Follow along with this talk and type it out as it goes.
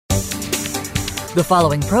The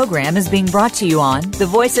following program is being brought to you on the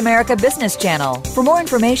Voice America Business Channel. For more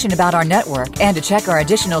information about our network and to check our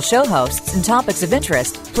additional show hosts and topics of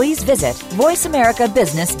interest, please visit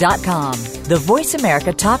voiceamericabusiness.com. The Voice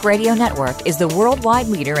America Talk Radio Network is the worldwide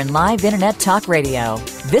leader in live Internet talk radio.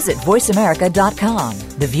 Visit voiceamerica.com.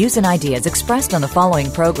 The views and ideas expressed on the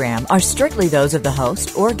following program are strictly those of the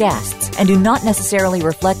host or guests and do not necessarily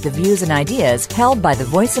reflect the views and ideas held by the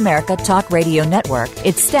Voice America Talk Radio Network,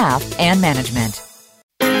 its staff, and management.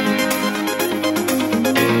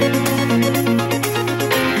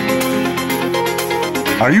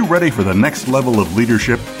 Are you ready for the next level of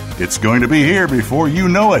leadership? It's going to be here before you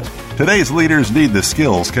know it. Today's leaders need the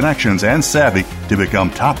skills, connections, and savvy to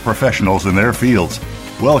become top professionals in their fields.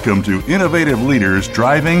 Welcome to Innovative Leaders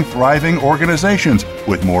Driving Thriving Organizations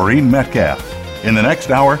with Maureen Metcalf. In the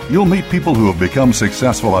next hour, you'll meet people who have become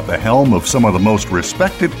successful at the helm of some of the most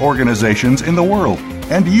respected organizations in the world,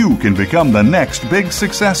 and you can become the next big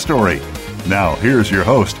success story. Now, here's your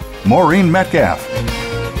host, Maureen Metcalf.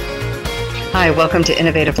 Hi, welcome to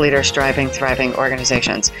Innovative Leaders Driving Thriving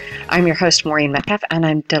Organizations. I'm your host, Maureen Metcalf, and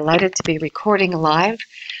I'm delighted to be recording live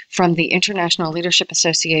from the International Leadership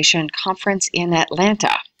Association Conference in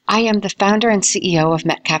Atlanta. I am the founder and CEO of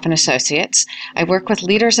Metcalf & Associates. I work with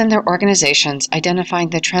leaders in their organizations, identifying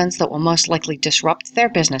the trends that will most likely disrupt their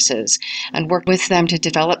businesses, and work with them to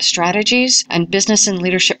develop strategies and business and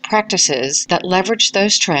leadership practices that leverage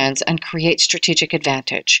those trends and create strategic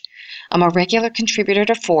advantage. I'm a regular contributor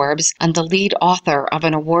to Forbes and the lead author of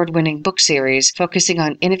an award-winning book series focusing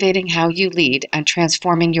on innovating how you lead and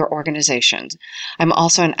transforming your organizations. I'm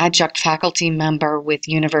also an adjunct faculty member with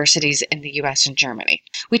universities in the U.S. and Germany.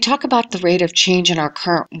 We talk about the rate of change in our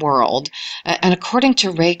current world, and according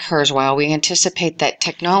to Ray Kurzweil, we anticipate that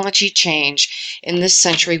technology change in this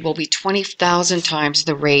century will be 20,000 times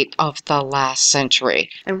the rate of the last century.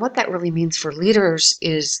 And what that really means for leaders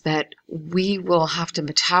is that we will have to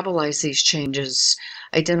metabolize these changes,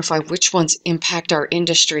 identify which ones impact our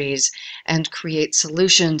industries, and create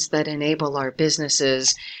solutions that enable our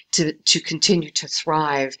businesses to continue to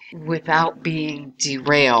thrive without being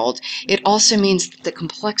derailed. It also means that the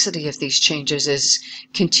complexity of these changes is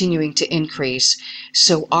continuing to increase,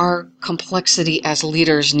 so our complexity as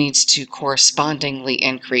leaders needs to correspondingly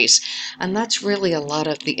increase. And that's really a lot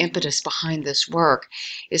of the impetus behind this work,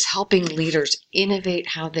 is helping leaders innovate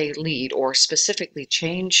how they lead, or specifically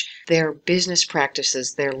change their business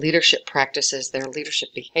practices, their leadership practices, their leadership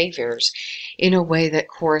behaviors in a way that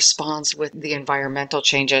corresponds with the environmental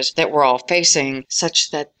changes that we're all facing, such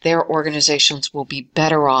that their organizations will be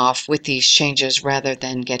better off with these changes rather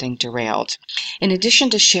than getting derailed. In addition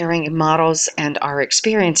to sharing models and our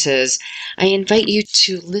experiences, I invite you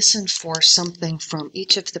to listen for something from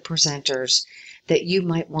each of the presenters that you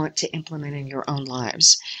might want to implement in your own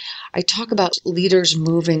lives. I talk about leaders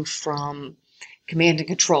moving from command and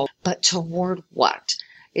control, but toward what?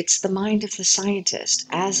 It's the mind of the scientist.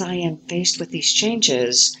 As I am faced with these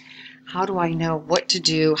changes, how do I know what to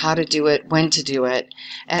do, how to do it, when to do it?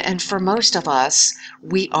 And for most of us,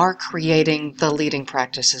 we are creating the leading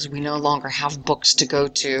practices. We no longer have books to go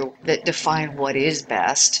to that define what is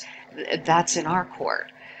best. That's in our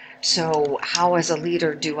court. So how, as a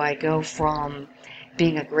leader, do I go from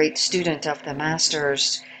being a great student of the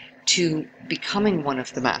masters to becoming one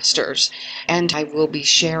of the masters? And I will be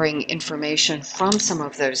sharing information from some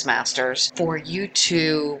of those masters for you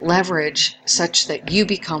to leverage such that you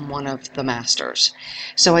become one of the masters.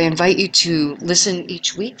 So I invite you to listen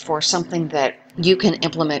each week for something that you can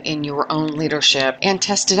implement in your own leadership and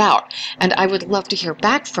test it out. And I would love to hear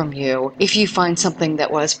back from you if you find something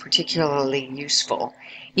that was particularly useful.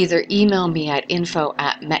 Either email me at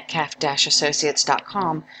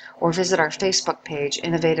info@metcalf-associates.com or visit our Facebook page,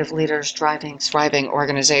 Innovative Leaders Driving Thriving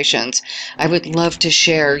Organizations. I would love to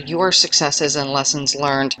share your successes and lessons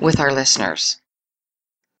learned with our listeners.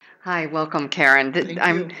 Hi, welcome, Karen.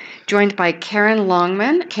 I'm joined by Karen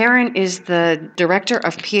Longman. Karen is the Director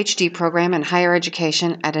of PhD Program in Higher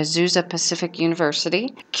Education at Azusa Pacific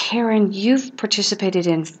University. Karen, you've participated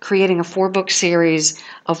in creating a 4-book series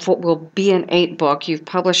of what will be an 8-book. You've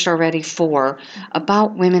published already 4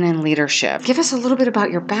 about women in leadership. Give us a little bit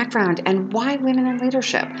about your background and why women in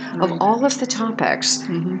leadership. Right. Of all of the topics,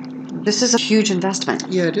 this is a huge investment.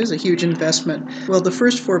 Yeah, it is a huge investment. Well, the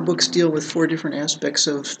first 4 books deal with 4 different aspects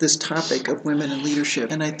of this topic of women in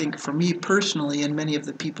leadership. And I think for me personally, and many of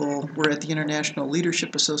the people were at the International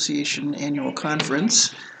Leadership Association annual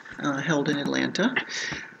conference held in Atlanta,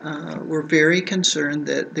 We're very concerned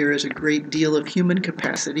that there is a great deal of human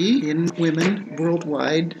capacity in women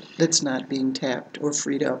worldwide that's not being tapped or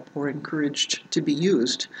freed up or encouraged to be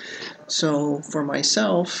used. So for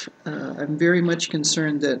myself, I'm very much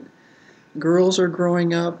concerned that girls are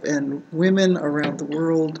growing up and women around the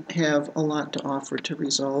world have a lot to offer to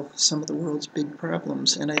resolve some of the world's big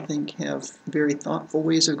problems, and I think have very thoughtful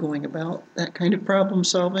ways of going about that kind of problem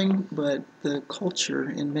solving, but the culture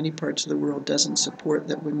in many parts of the world doesn't support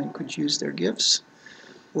that women could use their gifts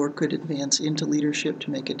or could advance into leadership to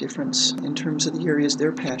make a difference in terms of the areas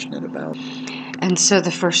they're passionate about. And so the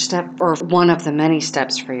first step, or one of the many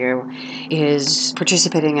steps for you, is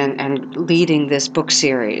participating and leading this book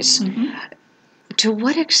series. Mm-hmm. To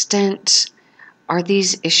what extent are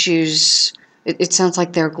these issues, it sounds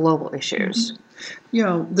like they're global issues? Mm-hmm.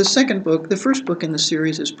 Yeah, the first book in the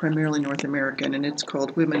series is primarily North American, and it's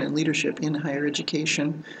called Women in Leadership in Higher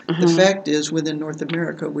Education. Mm-hmm. The fact is, within North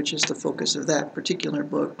America, which is the focus of that particular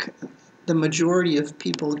book, the majority of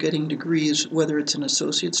people getting degrees, whether it's an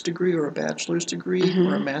associate's degree or a bachelor's degree mm-hmm.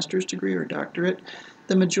 or a master's degree or a doctorate,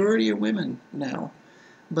 the majority are women now.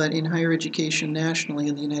 But in higher education nationally,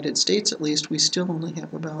 in the United States at least, we still only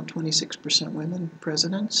have about 26% women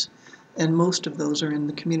presidents. And most of those are in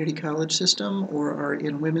the community college system or are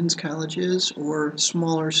in women's colleges or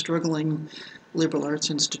smaller, struggling liberal arts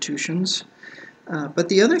institutions. But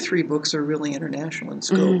the other three books are really international in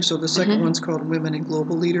scope. Mm-hmm. So the second mm-hmm. one's called Women and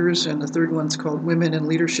Global Leaders, and the third one's called Women in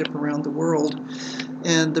Leadership Around the World.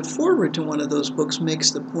 And the foreword to one of those books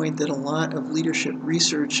makes the point that a lot of leadership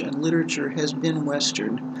research and literature has been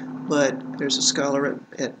Western. But there's a scholar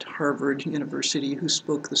at Harvard University who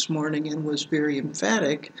spoke this morning and was very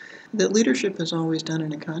emphatic that leadership is always done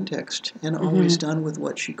in a context and mm-hmm. always done with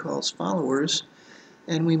what she calls followers.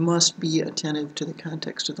 And we must be attentive to the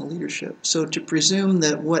context of the leadership. So to presume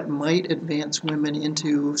that what might advance women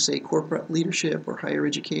into, say, corporate leadership or higher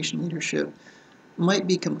education leadership might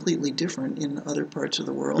be completely different in other parts of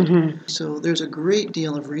the world. Mm-hmm. So there's a great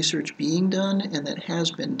deal of research being done, and that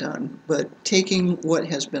has been done. But taking what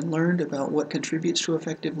has been learned about what contributes to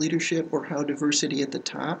effective leadership or how diversity at the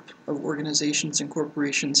top of organizations and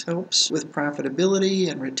corporations helps with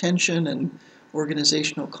profitability and retention and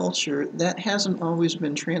organizational culture, that hasn't always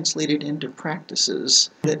been translated into practices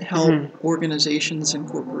that help mm-hmm. organizations and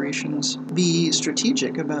corporations be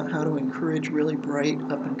strategic about how to encourage really bright,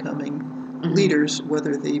 up-and-coming mm-hmm. leaders,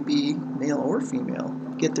 whether they be male or female,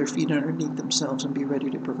 get their feet underneath themselves and be ready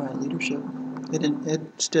to provide leadership at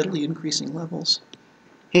steadily increasing levels.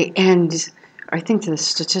 And I think the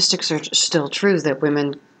statistics are still true that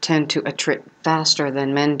women tend to attrit faster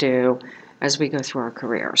than men do as we go through our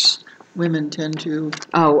careers. Women tend to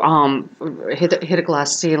hit a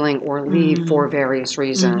glass ceiling or leave mm-hmm. for various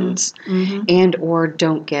reasons mm-hmm. and or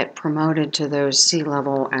don't get promoted to those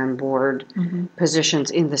C-level and board mm-hmm.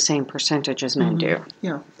 positions in the same percentage as men mm-hmm. do.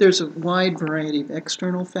 Yeah, there's a wide variety of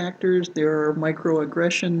external factors. There are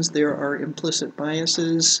microaggressions. There are implicit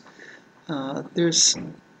biases. There's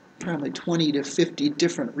probably 20 to 50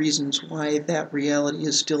 different reasons why that reality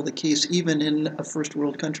is still the case, even in a first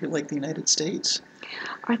world country like the United States.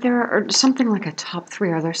 Are there something like a top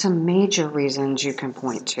three? Are there some major reasons you can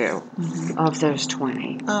point to mm-hmm. of those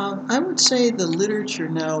 20? I would say the literature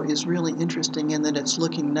now is really interesting in that it's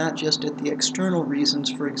looking not just at the external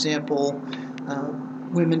reasons. For example,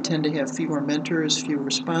 women tend to have fewer mentors, fewer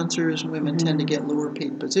sponsors. Women mm-hmm. tend to get lower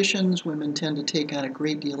paid positions. Women tend to take on a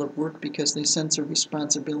great deal of work because they sense a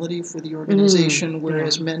responsibility for the organization, mm-hmm.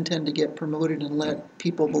 whereas yeah. men tend to get promoted and let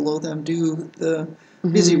people below them do the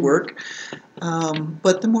mm-hmm. busy work.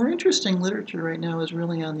 But the more interesting literature right now is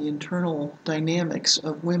really on the internal dynamics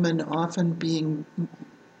of women often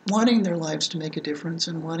wanting their lives to make a difference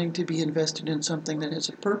and wanting to be invested in something that has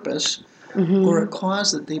a purpose mm-hmm. or a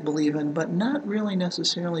cause that they believe in, but not really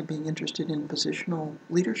necessarily being interested in positional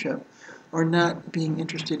leadership or not being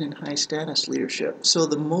interested in high-status leadership. So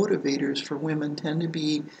the motivators for women tend to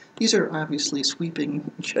be, these are obviously sweeping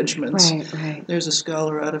judgments. Right. There's a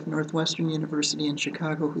scholar out of Northwestern University in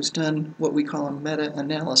Chicago who's done what we call a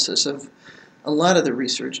meta-analysis of a lot of the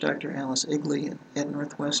research, Dr. Alice Igley at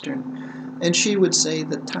Northwestern. And she would say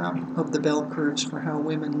the top of the bell curves for how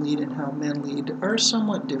women lead and how men lead are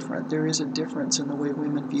somewhat different. There is a difference in the way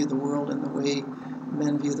women view the world and the way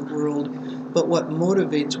men view the world. But what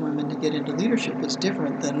motivates women to get into leadership is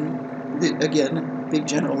different than, again, big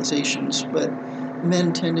generalizations, but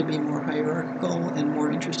men tend to be more hierarchical and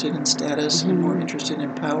more interested in status mm-hmm. and more interested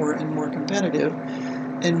in power and more competitive.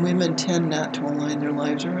 And women tend not to align their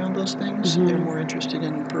lives around those things. Mm-hmm. They're more interested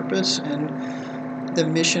in purpose and the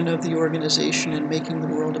mission of the organization and making the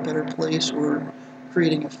world a better place or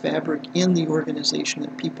creating a fabric in the organization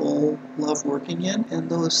that people love working in, and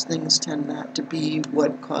those things tend not to be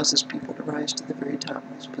what causes people to rise to the very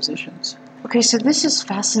topmost positions. Okay, so this is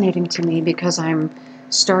fascinating to me because I'm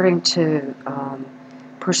starting to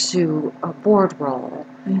pursue a board role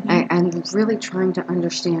and really trying to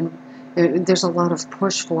understand. There's a lot of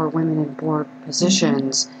push for women in board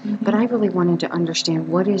positions, but I really wanted to understand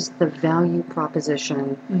what is the value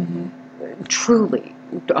proposition truly,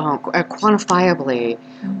 quantifiably.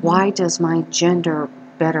 Why does my gender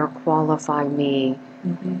better qualify me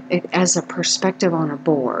as a perspective on a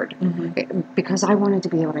board? Because I wanted to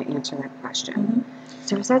be able to answer that question.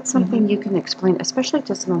 So is that something you can explain, especially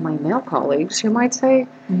to some of my male colleagues who might say,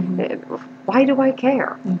 why do I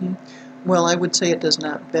care? Well, I would say it does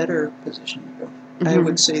not better position you. I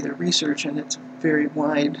would say the research, and it's very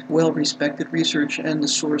wide, well-respected research, and the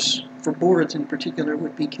source for boards in particular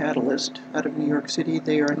would be Catalyst out of New York City.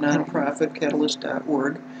 They are a nonprofit,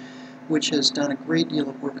 catalyst.org, which has done a great deal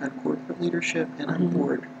of work on corporate leadership and on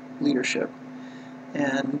board leadership.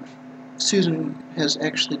 And Susan has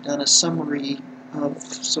actually done a summary of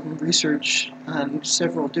some research on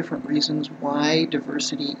several different reasons why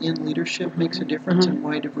diversity in leadership makes a difference and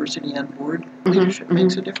why diversity on board leadership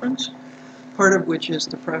makes a difference. Part of which is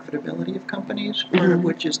the profitability of companies, part of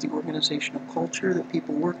which is the organizational culture that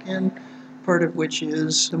people work in, part of which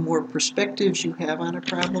is the more perspectives you have on a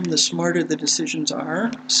problem, the smarter the decisions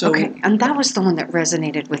are. So, okay, and that was the one that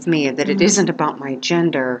resonated with me, that it isn't about my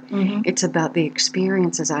gender, it's about the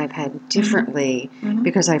experiences I've had differently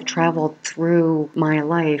because I've traveled through my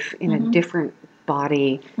life in a different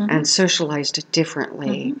body and socialized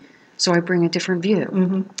differently. So I bring a different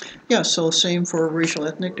view. Yeah, so same for racial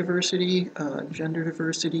ethnic diversity, gender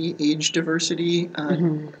diversity, age diversity,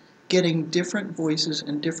 getting different voices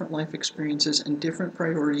and different life experiences and different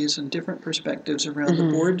priorities and different perspectives around the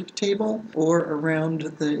board table or around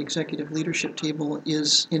the executive leadership table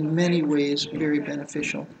is in many ways very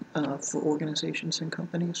beneficial for organizations and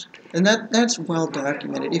companies. And that's well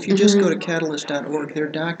documented. If you just go to catalyst.org, they're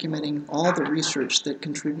documenting all the research that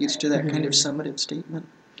contributes to that kind of summative statement.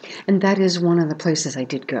 And that is one of the places I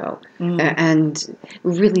did go and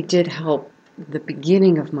really did help the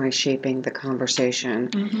beginning of my shaping the conversation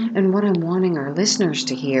and what I'm wanting our listeners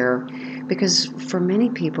to hear, because for many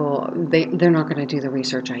people, they're not going to do the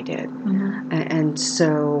research I did. And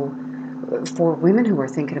so for women who are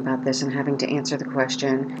thinking about this and having to answer the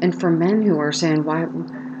question, and for men who are saying, why,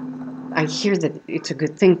 I hear that it's a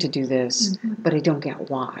good thing to do this, but I don't get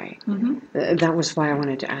why. That was why I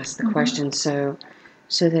wanted to ask the question, so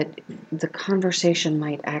that the conversation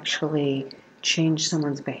might actually change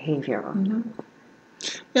someone's behavior.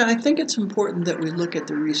 Yeah, I think it's important that we look at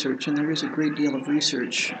the research, and there is a great deal of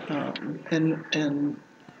research, and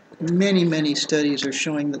many, many studies are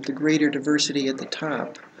showing that the greater diversity at the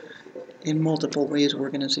top, in multiple ways,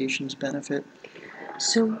 organizations benefit.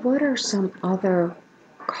 So what are some other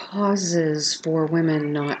causes for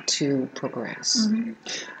women not to progress?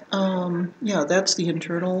 Yeah, that's the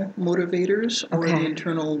internal motivators or the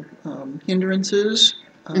internal hindrances.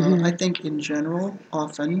 I think in general,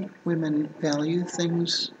 often women value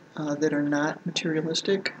things that are not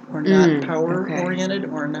materialistic or not power-oriented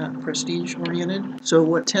or not prestige-oriented. So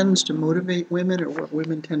what tends to motivate women or what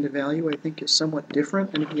women tend to value, I think, is somewhat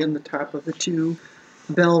different. And again, the top of the two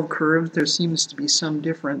bell curves, there seems to be some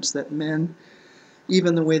difference that men,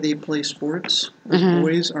 even the way they play sports, as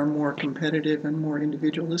boys are more competitive and more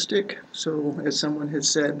individualistic. So as someone has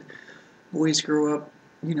said, boys grow up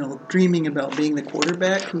dreaming about being the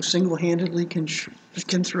quarterback who single-handedly can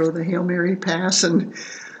throw the Hail Mary pass and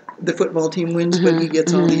the football team wins, but he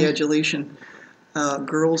gets all the adulation.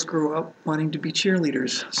 Girls grow up wanting to be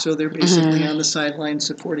cheerleaders, so they're basically on the sidelines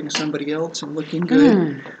supporting somebody else and looking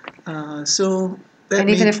good. And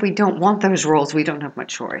even if we don't want those roles, we don't have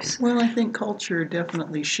much choice. Well, I think culture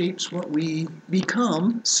definitely shapes what we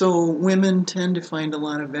become. So women tend to find a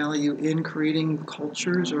lot of value in creating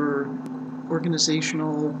cultures or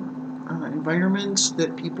organizational environments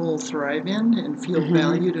that people thrive in and feel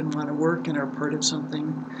valued and want to work and are part of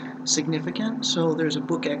something significant. So there's a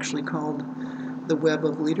book actually called The Web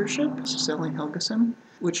of Leadership, Sally Helgeson,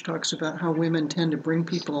 which talks about how women tend to bring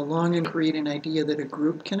people along and create an idea that a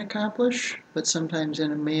group can accomplish, but sometimes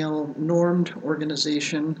in a male-normed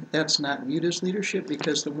organization, that's not viewed as leadership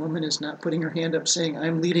because the woman is not putting her hand up saying,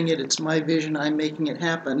 I'm leading it, it's my vision, I'm making it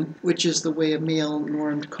happen, which is the way a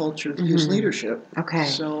male-normed culture views leadership. Okay.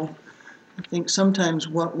 So I think sometimes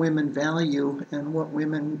what women value and what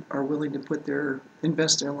women are willing to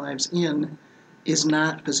invest their lives in is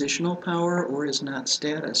not positional power or is not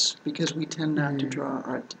status, because we tend not to draw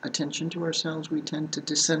our attention to ourselves. We tend to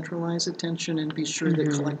decentralize attention and be sure that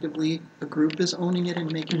collectively a group is owning it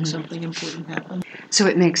and making something important happen. So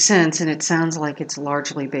it makes sense, and it sounds like it's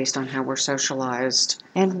largely based on how we're socialized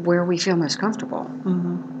and where we feel most comfortable.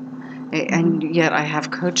 And yet I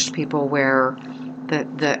have coached people where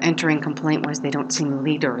the entering complaint was they don't seem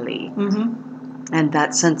leaderly. And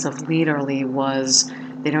that sense of leaderly was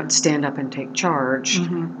they don't stand up and take charge.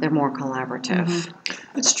 They're more collaborative.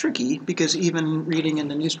 It's tricky because even reading in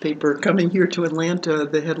the newspaper coming here to Atlanta,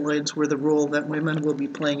 the headlines were the role that women will be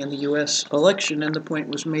playing in the U.S. election, and the point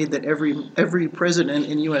was made that every president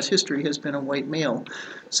in U.S. history has been a white male.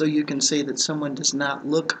 So you can say that someone does not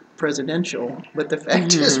look presidential, but the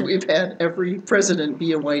fact is we've had every president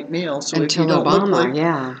be a white male. So until if you don't Obama,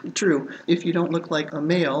 look like, true. If you don't look like a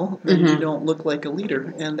male, then you don't look like a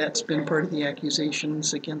leader, and that's been part of the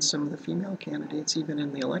accusations against some of the female candidates, even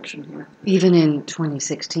in the election here. Even in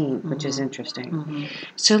 2016, which is interesting.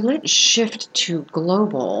 So let's shift to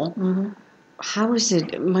global. How is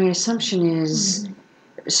it? My assumption is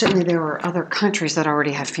certainly there are other countries that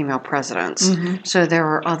already have female presidents. So there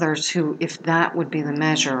are others who, if that would be the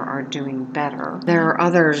measure, are doing better. There are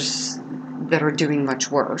others that are doing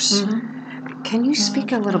much worse. Can you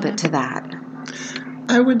speak a little bit to that?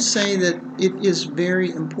 I would say that it is very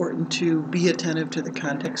important to be attentive to the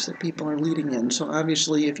context that people are leading in. So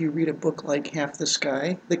obviously, if you read a book like Half the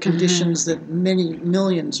Sky, the conditions that many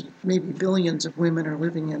millions, maybe billions of women are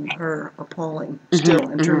living in are appalling still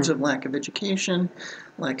in terms of lack of education,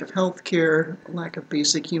 lack of health care, lack of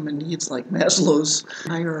basic human needs like Maslow's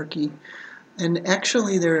hierarchy. And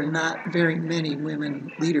actually, there are not very many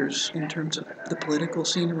women leaders in terms of the political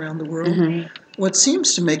scene around the world. What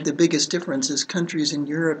seems to make the biggest difference is countries in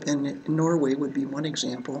Europe, and Norway would be one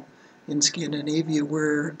example, in Scandinavia,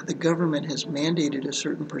 where the government has mandated a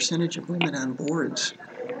certain percentage of women on boards.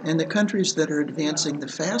 And the countries that are advancing the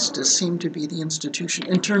fastest seem to be the institution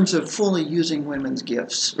in terms of fully using women's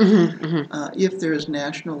gifts. If there is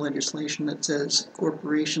national legislation that says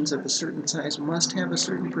corporations of a certain size must have a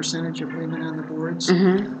certain percentage of women on the boards,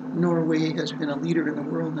 Norway has been a leader in the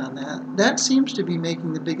world on that. That seems to be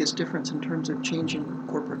making the biggest difference in terms of changing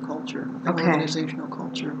corporate culture, organizational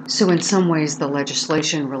culture. So in some ways, the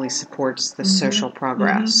legislation really supports the social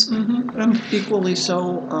progress. And equally so,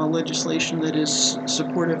 legislation that is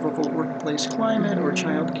supportive of a workplace climate or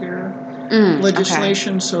child care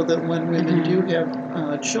legislation, so that when women do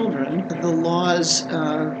have children, the laws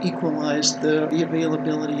equalize the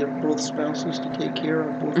availability of both spouses to take care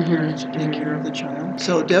of, both parents to take care of the child.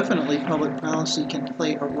 So definitely public policy can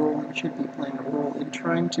play a role and should be playing a role in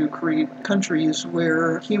trying to create countries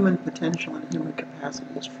where human potential and human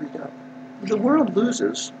capacity is freed up. The world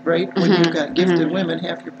loses, right? When you've got gifted women,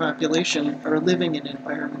 half your population are living in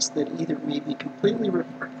environments that either may be completely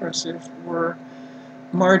repressive or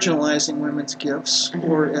marginalizing women's gifts,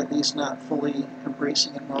 or at least not fully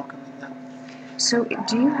embracing and welcoming them. So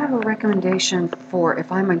do you have a recommendation for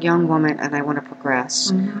if I'm a young woman and I want to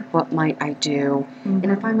progress, what might I do? And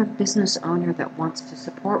if I'm a business owner that wants to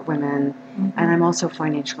support women and I'm also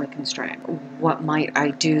financially constrained, what might I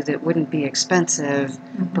do that wouldn't be expensive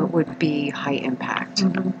but would be high impact?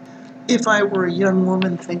 If I were a young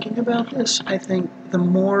woman thinking about this, I think the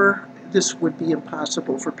more this would be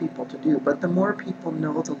impossible for people to do, but the more people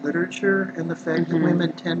know the literature and the fact that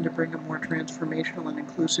women tend to bring a more transformational and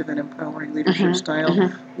inclusive and empowering leadership style,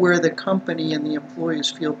 where the company and the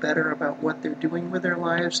employees feel better about what they're doing with their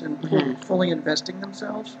lives and fully investing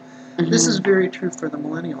themselves. This is very true for the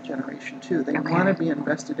millennial generation too. They want to be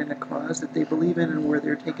invested in a cause that they believe in and where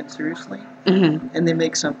they're taken seriously, and they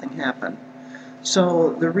make something happen.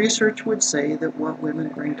 So the research would say that what women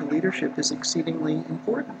bring to leadership is exceedingly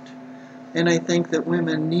important. And I think that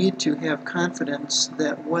women need to have confidence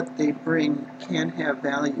that what they bring can have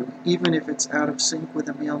value, even if it's out of sync with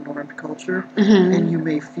a male-normed culture. And you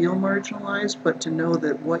may feel marginalized, but to know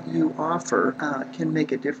that what you offer can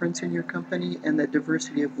make a difference in your company and that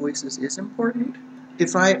diversity of voices is important.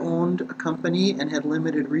 If I owned a company and had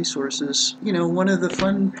limited resources, one of the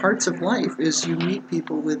fun parts of life is you meet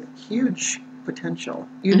people with huge potential.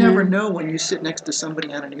 You never know when you sit next to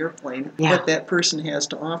somebody on an airplane what that person has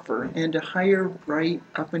to offer. And to hire bright,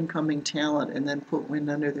 up-and-coming talent and then put wind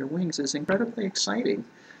under their wings is incredibly exciting.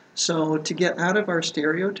 So to get out of our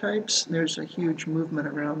stereotypes, there's a huge movement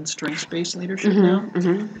around strengths-based leadership now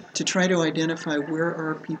to try to identify where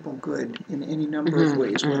are people good in any number of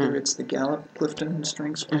ways, whether it's the Gallup Clifton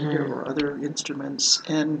Strengths Finder or other instruments,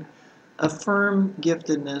 and affirm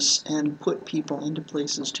giftedness and put people into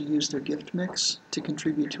places to use their gift mix to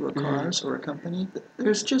contribute to a cause or a company.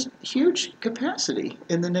 There's just huge capacity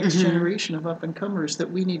in the next generation of up-and-comers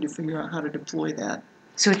that we need to figure out how to deploy that.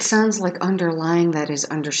 So it sounds like underlying that is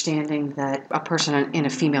understanding that a person in a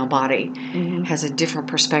female body has a different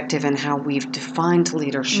perspective, and how we've defined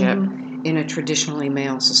leadership in a traditionally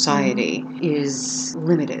male society is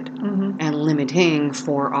limited and limiting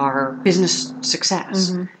for our business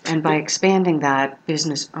success. And by expanding that,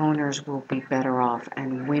 business owners will be better off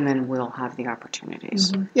and women will have the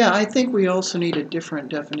opportunities. Yeah, I think we also need a different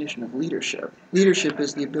definition of leadership. Leadership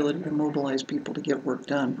is the ability to mobilize people to get work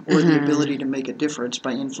done, or the ability to make a difference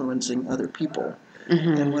by influencing other people.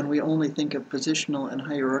 And when we only think of positional and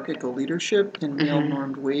hierarchical leadership in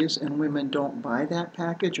male-normed ways, and women don't buy that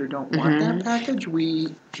package or don't want that package,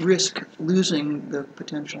 we risk losing the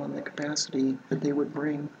potential and the capacity that they would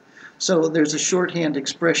bring. So there's a shorthand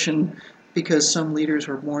expression, because some leaders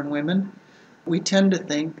were born women. We tend to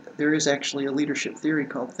think, there is actually a leadership theory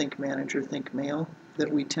called Think Manager, Think Male, that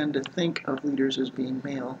we tend to think of leaders as being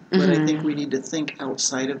male. But I think we need to think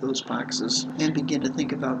outside of those boxes and begin to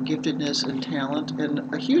think about giftedness and talent, and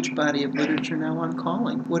a huge body of literature now on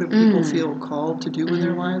calling. What do people feel called to do in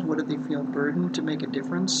their lives? What do they feel burdened to make a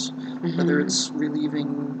difference? Whether it's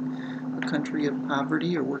relieving a country of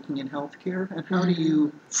poverty or working in healthcare, and how do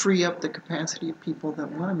you free up the capacity of people that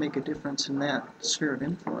want to make a difference in that sphere of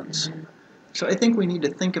influence? So I think we need to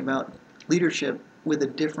think about leadership with a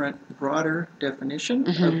different, broader definition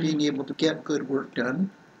of being able to get good work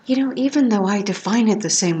done. You know, even though I define it the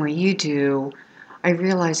same way you do, I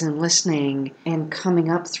realize in listening and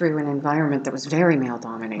coming up through an environment that was very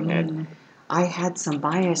male-dominated, I had some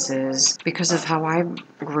biases because of how I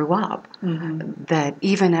grew up, that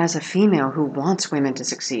even as a female who wants women to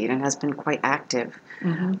succeed and has been quite active,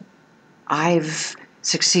 I've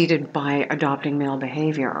succeeded by adopting male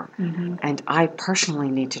behavior. And I personally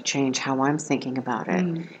need to change how I'm thinking about it.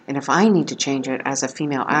 And if I need to change it as a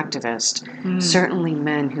female activist, certainly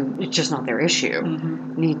men who, it's just not their issue,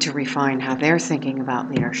 need to refine how they're thinking about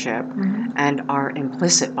leadership and our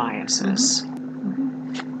implicit biases.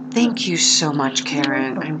 Thank you so much,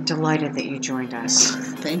 Karen. I'm delighted that you joined us.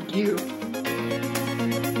 Thank you.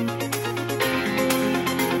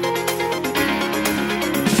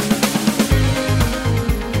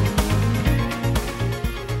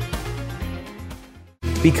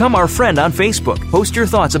 Become our friend on Facebook. Post your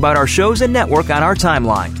thoughts about our shows and network on our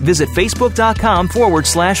timeline. Visit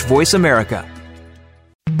facebook.com/Voice America.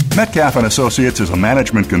 Metcalf & Associates is a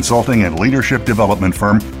management consulting and leadership development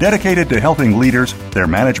firm dedicated to helping leaders, their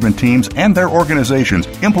management teams, and their organizations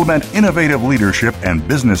implement innovative leadership and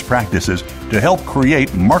business practices to help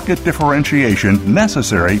create market differentiation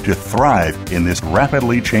necessary to thrive in this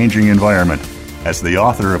rapidly changing environment. As the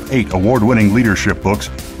author of 8 award-winning leadership books,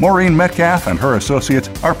 Maureen Metcalf and her associates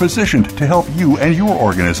are positioned to help you and your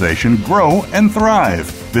organization grow and thrive.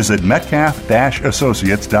 Visit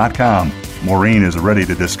metcalf-associates.com. Maureen is ready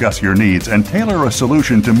to discuss your needs and tailor a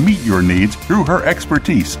solution to meet your needs through her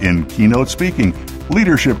expertise in keynote speaking,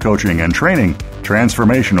 leadership coaching and training,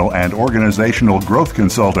 transformational and organizational growth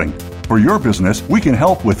consulting. For your business, we can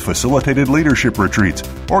help with facilitated leadership retreats,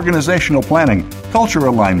 organizational planning, culture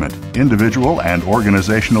alignment, individual and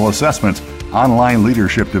organizational assessments, online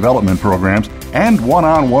leadership development programs, and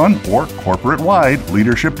one-on-one or corporate-wide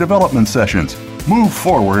leadership development sessions. Move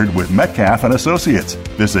forward with Metcalf & Associates.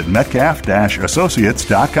 Visit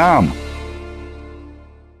metcalf-associates.com.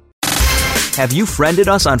 Have you friended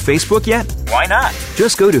us on Facebook yet? Why not?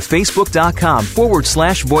 Just go to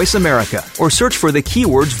facebook.com/Voice America or search for the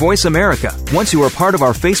keywords Voice America. Once you are part of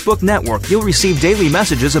our Facebook network, you'll receive daily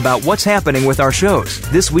messages about what's happening with our shows,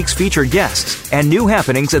 this week's featured guests, and new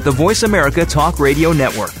happenings at the Voice America Talk Radio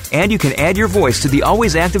Network. And you can add your voice to the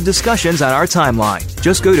always active discussions on our timeline.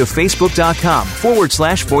 Just go to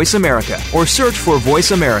facebook.com/Voice America or search for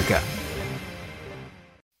Voice America.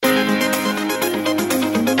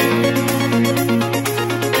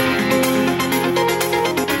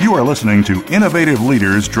 You are listening to Innovative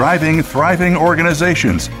Leaders Driving Thriving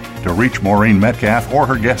Organizations. To reach Maureen Metcalf or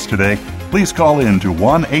her guest today, please call in to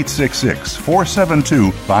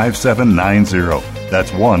 1-866-472-5790.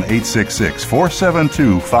 That's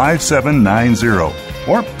 1-866-472-5790.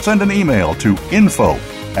 Or send an email to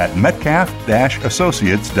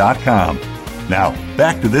info@metcalf-associates.com. Now,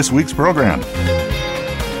 back to this week's program.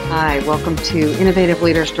 Hi, welcome to Innovative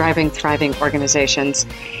Leaders Driving Thriving Organizations.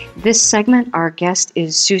 This segment, our guest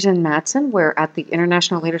is Susan Madsen. We're at the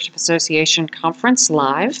International Leadership Association Conference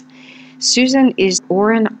live. Susan is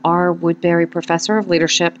Orrin R. Woodbury Professor of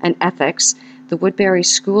Leadership and Ethics, the Woodbury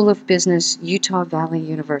School of Business, Utah Valley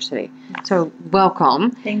University. So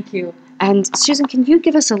welcome. Thank you. And Susan, can you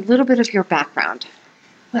give us a little bit of your background?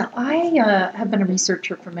 Well, I have been a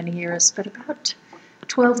researcher for many years, but about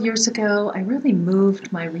 12 years ago, I really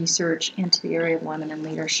moved my research into the area of women in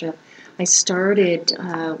leadership. I started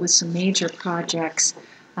with some major projects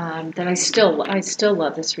that I still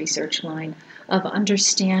love this research line of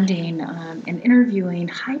understanding and interviewing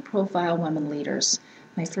high-profile women leaders.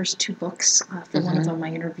 My first two books, for one of them I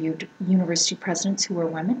interviewed university presidents who were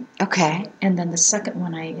women. Okay. And then the second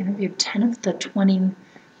one I interviewed 10 of the 20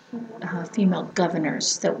 female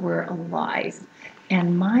governors that were alive.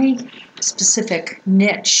 And my specific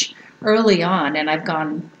niche early on, and I've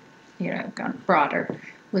gone broader,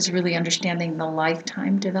 was really understanding the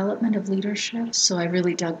lifetime development of leadership. So I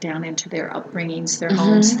really dug down into their upbringings, their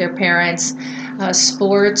homes, their parents,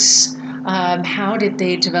 sports, how did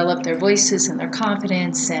they develop their voices and their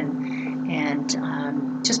confidence and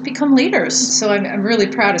just become leaders. So I'm really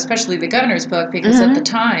proud, especially the governor's book, because at the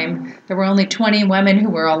time there were only 20 women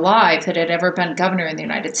who were alive that had ever been governor in the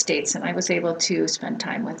United States, and I was able to spend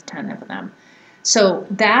time with 10 of them. So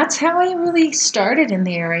that's how I really started in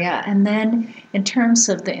the area. And then in terms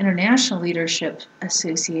of the International Leadership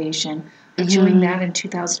Association, I joined that in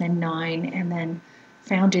 2009 and then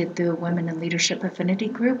founded the Women in Leadership Affinity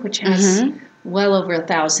Group, which has well over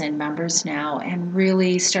 1,000 members now, and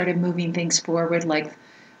really started moving things forward, like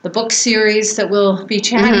the book series that we'll be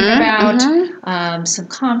chatting about, some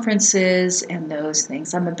conferences and those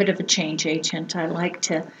things. I'm a bit of a change agent.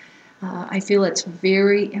 I feel it's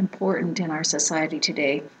very important in our society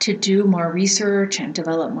today to do more research and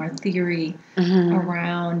develop more theory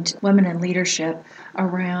around women in leadership,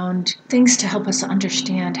 around things to help us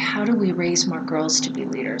understand how do we raise more girls to be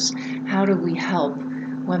leaders? How do we help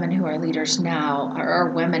women who are leaders now,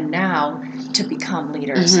 or women now, to become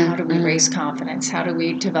leaders? How do we raise confidence? How do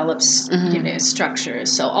we develop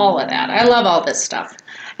structures? So all of that. I love all this stuff.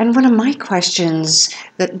 And one of my questions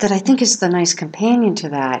that I think is the nice companion to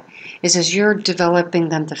that is, as you're developing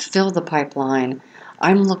them to fill the pipeline,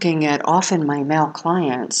 I'm looking at often my male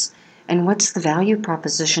clients, and what's the value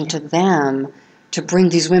proposition to them to bring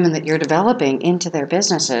these women that you're developing into their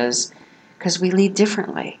businesses, because we lead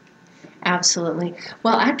differently. Absolutely.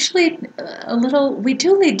 Well, actually, we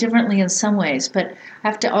do lead differently in some ways, but I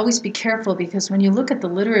have to always be careful, because when you look at the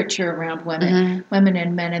literature around women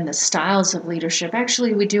and men and the styles of leadership,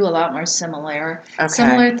 actually we do a lot more similar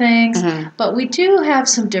things, but we do have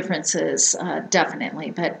some differences,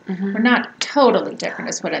 definitely, but we're not totally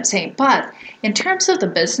different is what I'm saying. But in terms of the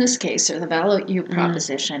business case or the value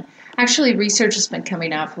proposition, actually research has been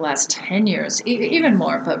coming out for the last 10 years, even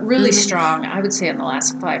more, but really strong, I would say in the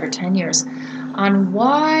last 5 or 10 years, on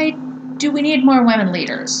why do we need more women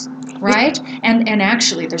leaders, right? And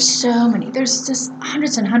actually there's just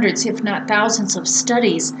hundreds and hundreds, if not thousands, of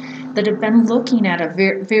studies that have been looking at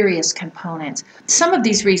various components. Some of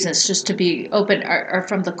these reasons, just to be open, are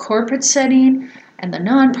from the corporate setting and the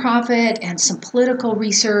nonprofit and some political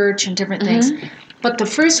research and different things. But the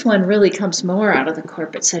first one really comes more out of the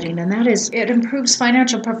corporate setting, and that is it improves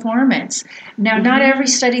financial performance. Now, not every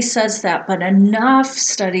study says that, but enough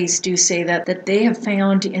studies do say that they have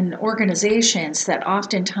found in organizations that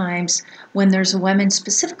oftentimes when there's women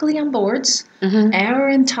specifically on boards or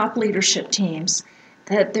in top leadership teams,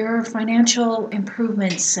 that there are financial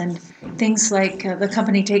improvements and things like the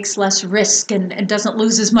company takes less risk and doesn't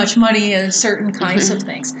lose as much money in certain kinds of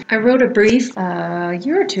things. I wrote a brief a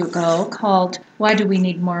year or two ago called "Why Do We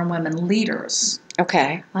Need More Women Leaders?"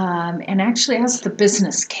 Okay. And actually has the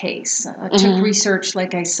business case. Took research,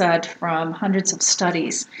 like I said, from hundreds of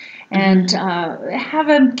studies and have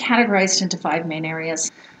them categorized into 5 main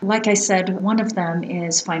areas. Like I said, one of them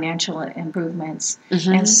is financial improvements.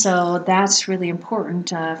 And so that's really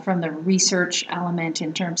important from the research element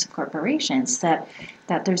in terms of corporations, that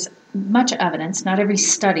there's much evidence, not every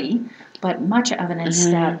study, but much evidence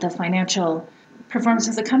that the financial performance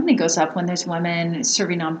of the company goes up when there's women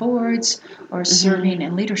serving on boards or serving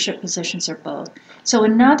in leadership positions or both. So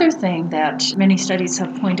another thing that many studies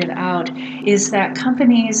have pointed out is that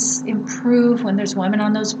companies improve when there's women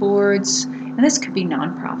on those boards, and this could be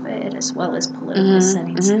nonprofit as well as political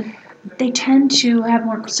settings. They tend to have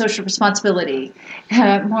more social responsibility,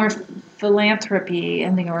 more philanthropy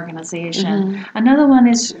in the organization. Another one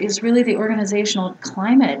is really the organizational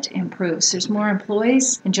climate improves. There's more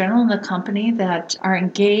employees in general in the company that are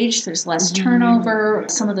engaged. There's less turnover.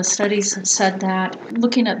 Some of the studies have said that.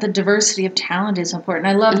 Looking at the diversity of talent is important.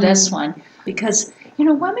 I love this one because,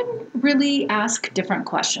 women really ask different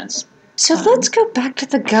questions. So let's go back to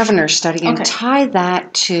the governor's study and Okay. tie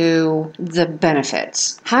that to the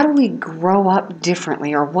benefits. How do we grow up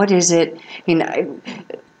differently, or what is it?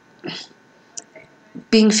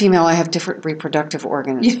 Being female, I have different reproductive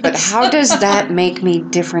organs, Yes. but how does that make me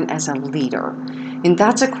different as a leader? And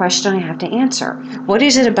that's a question I have to answer. What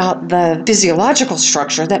is it about the physiological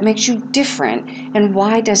structure that makes you different, and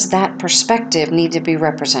why does that perspective need to be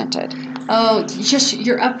represented? Oh, just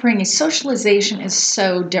your upbringing. Socialization is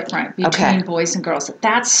so different between boys and girls.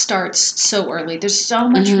 That starts so early. There's so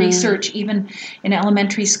much research, even in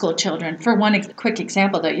elementary school children. For one quick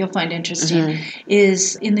example that you'll find interesting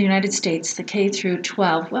is in the United States, the K through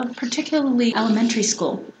 12, well, particularly elementary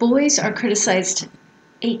school, boys are criticized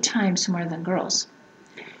 8 times more than girls.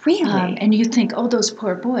 Really? And you think, oh, those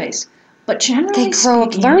poor boys. But generally They grow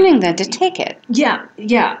up speaking, learning then to take it. Yeah.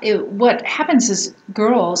 What happens is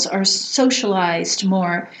girls are socialized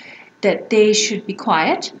more that they should be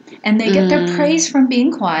quiet, and they get their praise from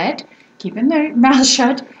being quiet, keeping their mouth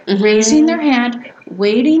shut, raising their hand,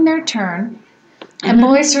 waiting their turn. And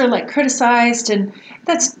boys are like criticized, and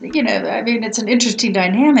that's, it's an interesting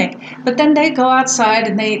dynamic. But then they go outside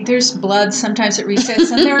and there's blood sometimes at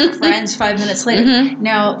recess, and they're friends 5 minutes later.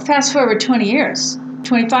 Now, fast forward 20 years.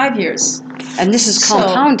 25 years. And this is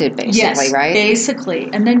compounded, basically, yes, right? Basically.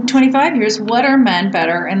 And then 25 years, what are men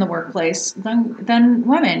better in the workplace than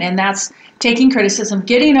women? And that's taking criticism,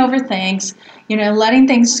 getting over things, letting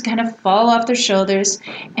things kind of fall off their shoulders.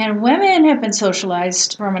 And women have been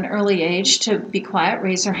socialized from an early age to be quiet,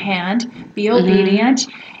 raise their hand, be obedient.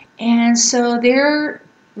 And so they're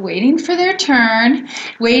waiting for their turn,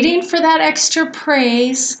 waiting for that extra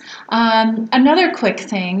praise. Another quick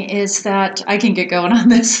thing is that I can get going on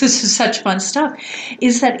this. This is such fun stuff.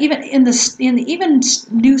 Is that even in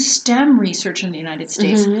new STEM research in the United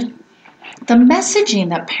States, the messaging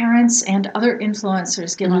that parents and other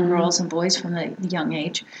influencers give on girls and boys from the young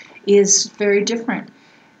age is very different.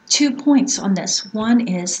 2 points on this. One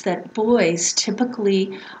is that boys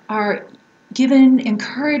typically are given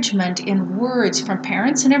encouragement in words from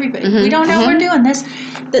parents and everybody. We don't know we're doing this,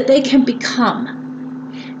 that they can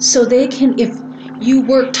become. So they can, if you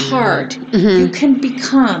worked hard, you can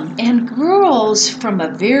become. And girls from a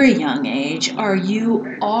very young age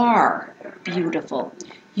you are beautiful.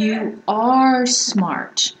 You are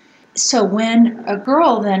smart. So when a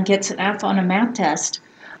girl then gets an F on a math test,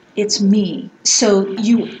 it's me. So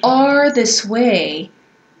you are this way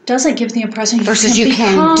doesn't give the impression you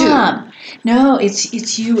can do. No,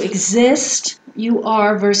 it's you exist, you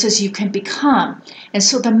are versus you can become. And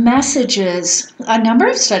so the messages, a number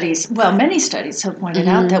of studies, many studies have pointed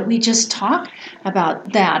out that we just talk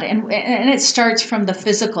about that. And it starts from the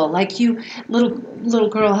physical. Like little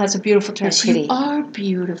girl has a beautiful dress. You are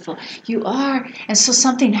beautiful. You are. And so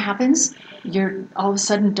something happens, you're all of a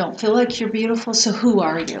sudden don't feel like you're beautiful. So who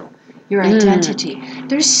are you? Your identity.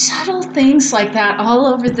 There's subtle things like that all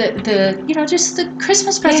over just the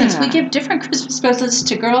Christmas presents. We give different Christmas presents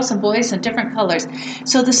to girls and boys in different colors.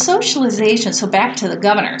 So the socialization, so back to the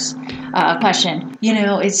governor's question,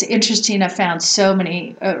 it's interesting. I found so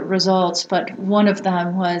many results, but one of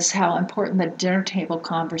them was how important the dinner table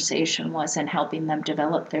conversation was in helping them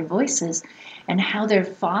develop their voices, and how their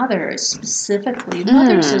fathers, specifically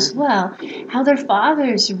mothers as well, how their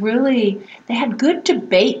fathers really, they had good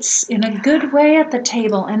debates in a good way at the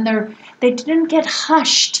table, and they didn't get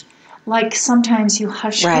hushed like sometimes you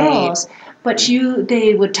hush girls, but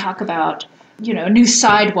they would talk about, a new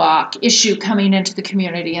sidewalk issue coming into the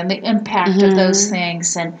community and the impact of those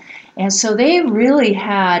things. And so they really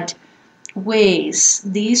had ways,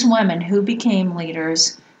 these women who became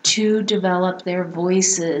leaders, to develop their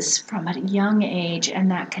voices from a young age, and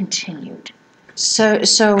that continued. So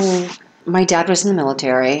my dad was in the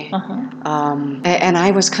military, and I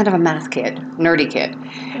was kind of a math kid, nerdy kid,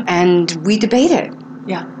 and we debated.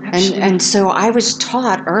 Yeah, actually. And so I was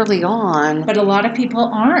taught early on. But a lot of people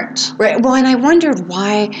aren't. Right. Well, and I wondered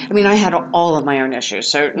why. I mean, I had all of my own issues,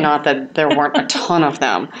 so not that there weren't a ton of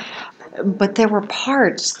them. But there were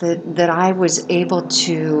parts that I was able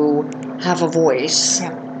to have a voice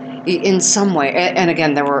in some way. And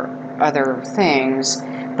again, there were other things,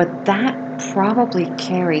 but that probably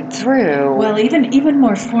carried through. Well, even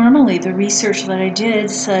more formally, the research that I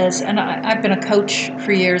did says, and I've been a coach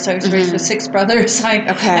for years. I was raised with 6 brothers. I'm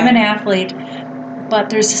an athlete. But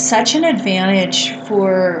there's such an advantage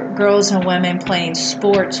for girls and women playing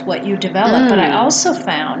sports, what you develop. But I also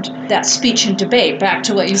found that speech and debate, back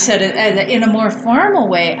to what you said, in a more formal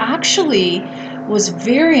way, actually was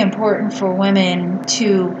very important for women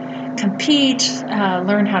to compete,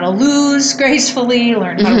 learn how to lose gracefully,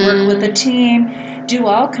 learn how to work with a team, do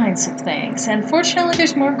all kinds of things. And fortunately,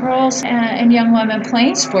 there's more girls and young women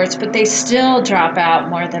playing sports, but they still drop out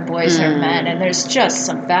more than boys or men. And there's just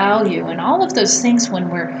some value in all of those things when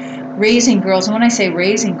we're raising girls. And when I say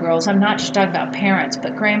raising girls, I'm not just talking about parents,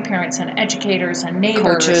 but grandparents and educators and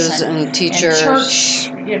neighbors, coaches and teachers, and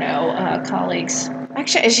church, colleagues.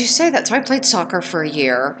 Actually, as you say that, so I played soccer for a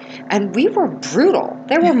year, and we were brutal.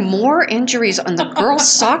 There were more injuries on the girls'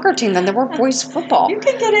 soccer team than there were boys' football. You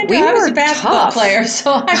can get into it. I was a basketball player,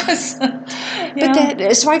 so I was...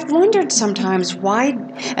 So I've wondered sometimes why,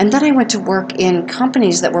 and then I went to work in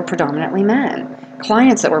companies that were predominantly men.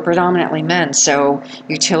 Clients that were predominantly men, so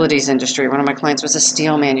utilities industry. One of my clients was a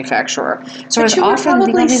steel manufacturer. So I was often the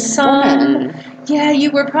only woman. Yeah,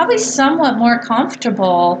 you were probably somewhat more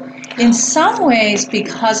comfortable in some ways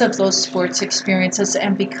because of those sports experiences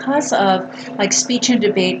and because of, like, speech and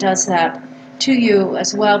debate does that to you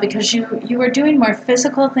as well, because you were doing more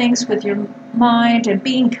physical things with your mind and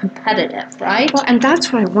being competitive, right? Well, and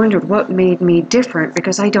that's what I wondered, what made me different,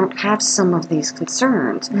 because I don't have some of these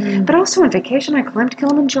concerns. But also on vacation, I climbed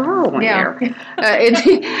Kilimanjaro one year.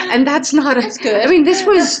 And that's not... That's good. I mean,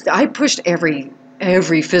 I pushed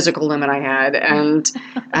every physical limit I had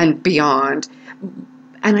and beyond.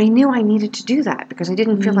 And I knew I needed to do that because I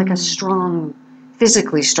didn't feel like a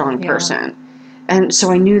physically strong person. And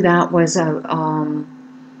so I knew that was an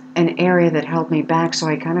area that held me back, so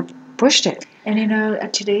I kind of pushed it.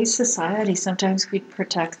 And today's society, sometimes we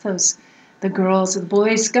protect the girls. The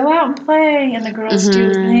boys go out and play, and the girls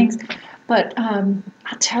do things. But I'll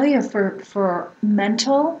tell you, for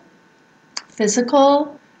mental,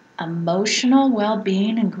 physical, emotional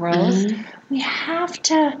well-being and growth, we have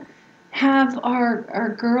to have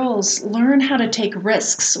our girls learn how to take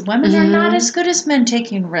risks. Women are not as good as men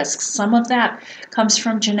taking risks. Some of that comes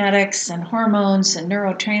from genetics and hormones and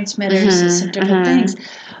neurotransmitters and some different things.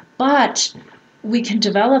 But we can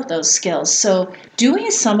develop those skills. So doing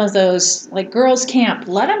some of those, like girls camp,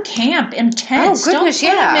 let them camp in tents. Oh, goodness,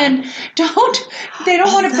 They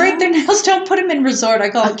don't want to break their nails. Don't put them in resort. I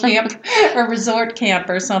call it camp or resort camp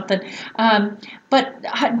or something. But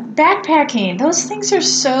backpacking, those things are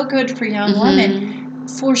so good for young women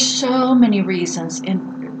for so many reasons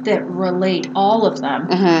that relate, all of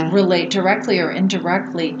them relate directly or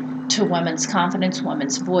indirectly to women's confidence,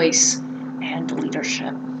 women's voice, and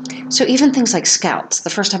leadership. So even things like Scouts. The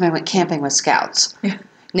first time I went camping with Scouts. Yeah.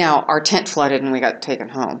 Now, our tent flooded and we got taken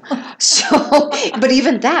home. But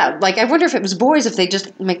even that, like, I wonder if it was boys, if they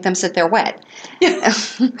just make them sit there wet. Yeah.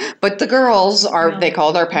 But the girls, they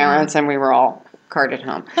called our parents and we were all carted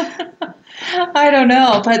home. I don't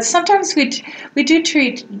know, but sometimes we do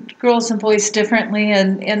treat girls and boys differently,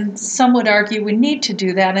 and some would argue we need to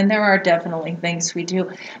do that, and there are definitely things we do.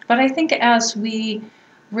 But I think as we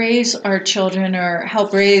raise our children or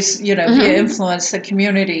help raise, influence the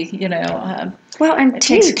community, and it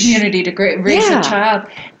takes a community to raise a child,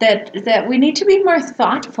 that we need to be more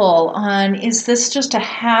thoughtful on, is this just a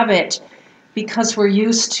habit because we're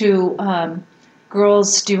used to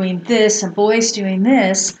girls doing this and boys doing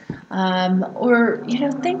this, or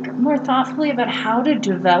think more thoughtfully about how to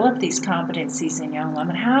develop these competencies in young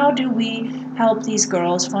women. How do we help these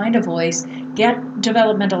girls find a voice, get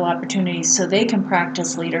developmental opportunities so they can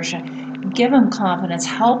practice leadership, give them confidence,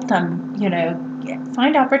 help them,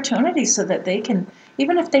 find opportunities so that they can,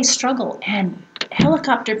 even if they struggle. And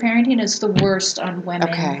helicopter parenting is the worst on women.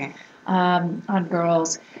 Okay. On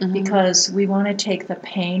girls, because we want to take the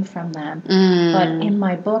pain from them. But in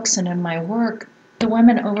my books and in my work, the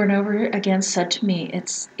women over and over again said to me,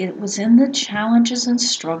 it was in the challenges and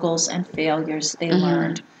struggles and failures they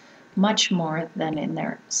learned much more than in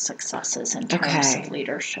their successes in terms of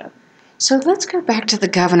leadership. So let's go back to the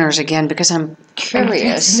governors again, because I'm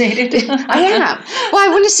curious. I am. Well, I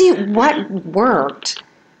want to see what worked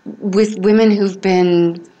with women who've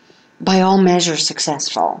been, by all measures,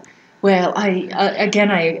 successful. Well,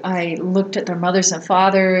 I looked at their mothers and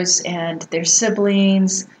fathers and their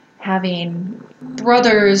siblings. Having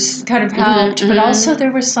brothers kind of helped, but also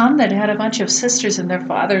there were some that had a bunch of sisters, and their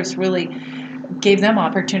fathers really gave them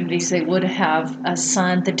opportunities they would have a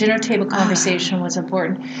son. The dinner table conversation was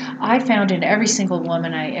important. I found in every single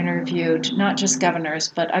woman I interviewed, not just governors,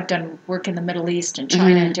 but I've done work in the Middle East and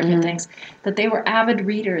China and different things, that they were avid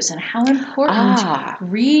readers, and how important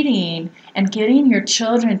reading and getting your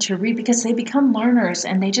children to read, because they become learners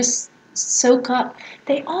and they just soak up.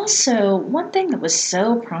 They also, one thing that was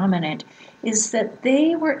so prominent is that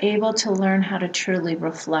they were able to learn how to truly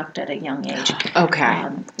reflect at a young age. Okay.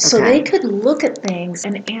 So they could look at things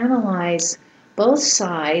and analyze both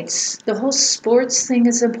sides. The whole sports thing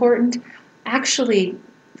is important. Actually,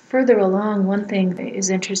 further along, one thing that is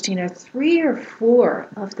interesting are 3 or 4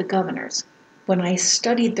 of the governors, when I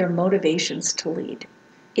studied their motivations to lead,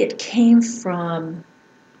 it came from,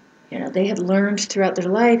 they had learned throughout their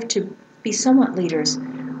life to be somewhat leaders,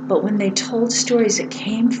 but when they told stories, it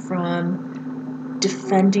came from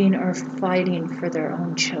defending or fighting for their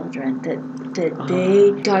own children, that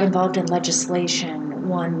they got involved in legislation.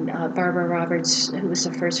 One, Barbara Roberts, who was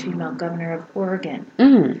the first female governor of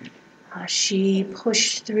Oregon, she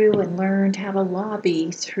pushed through and learned how to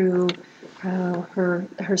lobby through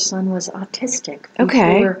her son was autistic.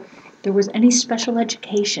 Before there was any special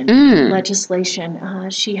education legislation.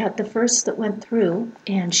 She had the first that went through,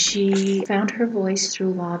 and she found her voice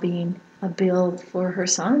through lobbying a bill for her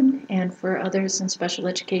son and for others in special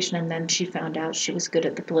education, and then she found out she was good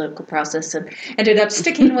at the political process and ended up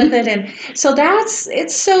sticking with it. And so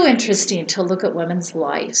it's so interesting to look at women's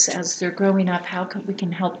lives as they're growing up, how we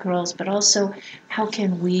can help girls, but also how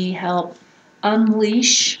can we help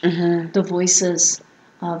unleash the voices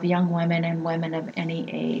of young women and women of any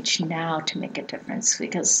age now to make a difference,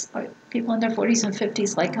 because people in their 40s and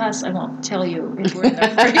 50s like us, I won't tell you if we're in their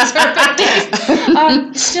 40s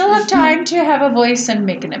or 50s, still have time to have a voice and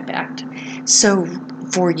make an impact. So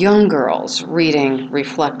for young girls, reading,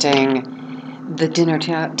 reflecting, the dinner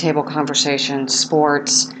table conversation,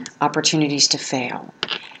 sports, opportunities to fail.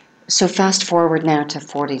 So fast forward now to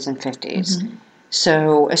 40s and 50s.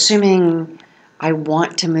 So assuming I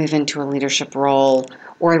want to move into a leadership role,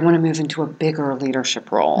 or I want to move into a bigger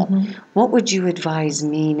leadership role, what would you advise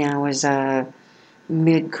me now as a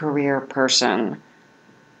mid-career person,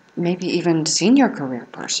 maybe even senior career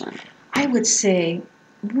person? I would say,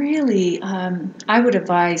 really, I would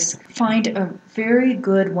advise find a very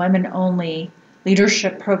good women-only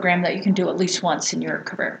leadership program that you can do at least once in your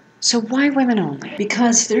career. So why women only?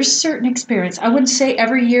 Because there's certain experience. I wouldn't say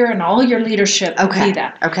every year in all your leadership would be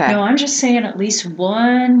that. No, I'm just saying at least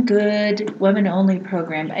one good women-only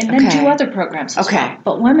program, and then 2 other programs as well.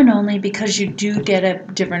 But women-only, because you do get a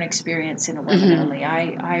different experience in a women-only.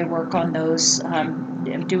 I work on those.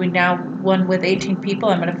 I'm doing now one with 18 people.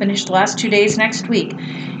 I'm going to finish the last 2 days next week.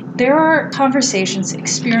 There are conversations,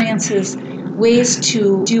 experiences, ways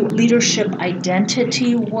to do leadership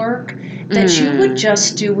identity work that you would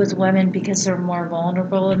just do with women because they're more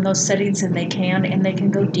vulnerable in those settings, and they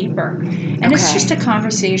can go deeper. And it's just a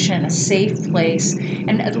conversation, a safe place.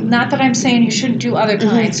 And not that I'm saying you shouldn't do other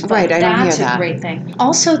kinds, but that's a great thing.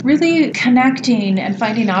 Also, really connecting and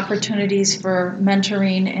finding opportunities for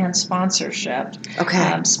mentoring and sponsorship.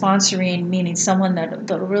 Sponsoring meaning someone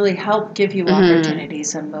that'll really help give you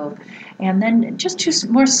opportunities and move. And then just do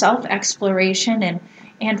some more self-exploration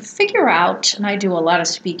and figure out, and I do a lot of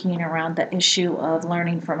speaking around the issue of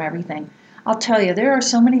learning from everything. I'll tell you, there are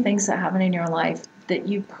so many things that happen in your life that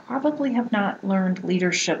you probably have not learned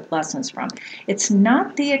leadership lessons from. It's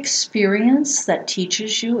not the experience that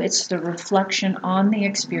teaches you, it's the reflection on the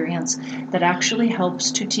experience that actually helps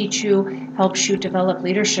to teach you, helps you develop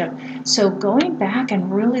leadership. So going back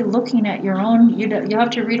and really looking at your own, you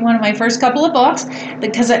have to read one of my first couple of books,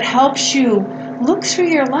 because it helps you look through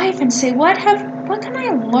your life and say, what can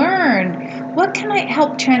I learn? What can I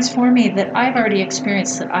help transform me that I've already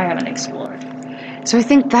experienced that I haven't explored? So I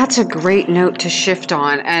think that's a great note to shift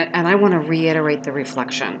on, and I want to reiterate the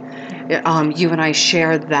reflection. You and I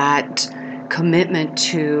share that commitment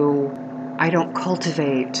to, I don't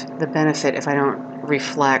cultivate the benefit if I don't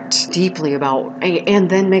reflect deeply about, and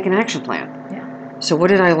then make an action plan. So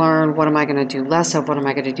what did I learn? What am I going to do less of? What am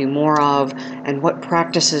I going to do more of? And what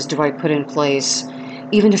practices do I put in place?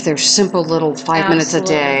 Even if they're simple little 5 minutes a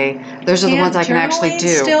day, those are the ones I can actually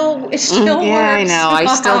do. It still works. I know. I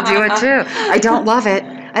still do it too. I don't love it.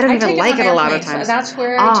 I don't even like it a lot of times. That's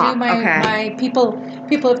where I do my people.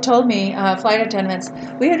 People have told me, flight attendants,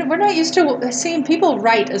 we're not used to seeing people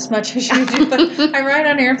write as much as you do, but I write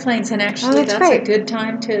on airplanes, and actually that's a good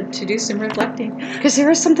time to do some reflecting. Because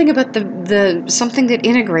there is something about the something that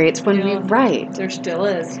integrates when we write. There still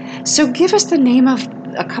is. So give us the name of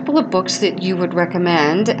a couple of books that you would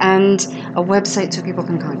recommend and a website so people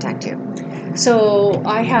can contact you. So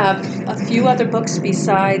I have a few other books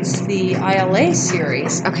besides the ILA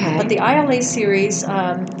series. But the ILA series,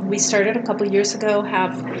 we started a couple years ago,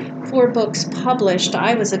 have 4 books published.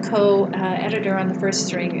 I was a co-editor on the first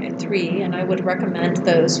 3, and I would recommend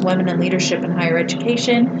those: Women in Leadership in Higher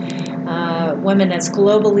Education, Women as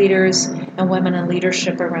Global Leaders, and Women in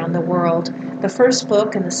Leadership Around the World. The first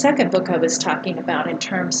book and the second book I was talking about in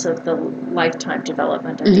terms of the lifetime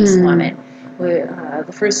development of these women.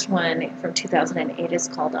 The first one from 2008 is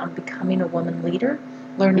called On Becoming a Woman Leader,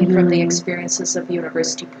 learning from the experiences of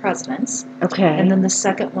university presidents. Okay. And then the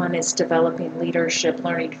second one is developing leadership,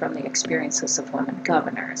 learning from the experiences of women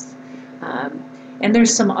governors. And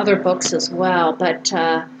there's some other books as well, but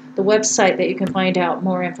the website that you can find out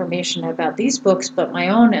more information about these books, but my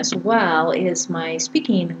own as well, is my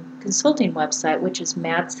speaking consulting website, which is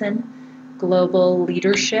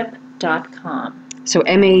madsengloballeadership.com. So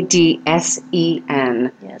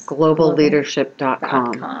MADSEN, Yes,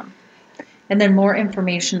 globalleadership.com. And then more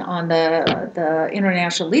information on the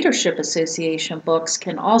International Leadership Association books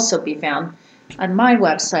can also be found on my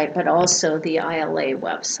website, but also the ILA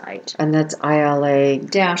website. And that's ILA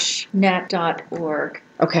 -net.org.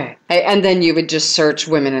 Okay. And then you would just search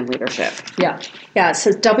Women in Leadership. Yeah,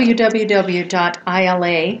 so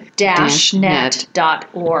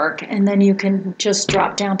www.ila-net.org, and then you can just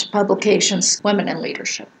drop down to publications, Women in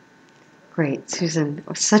Leadership. Great. Susan, it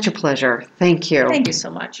was such a pleasure. Thank you. Thank you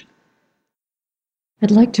so much. I'd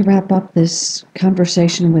like to wrap up this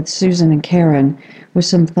conversation with Susan and Karen with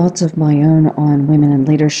some thoughts of my own on women in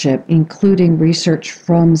leadership, including research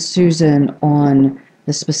from Susan on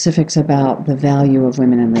the specifics about the value of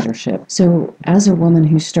women in leadership. So as a woman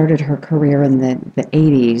who started her career in the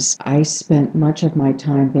 80s, I spent much of my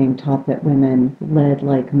time being taught that women led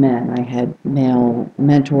like men. I had male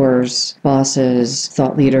mentors, bosses,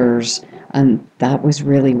 thought leaders, and that was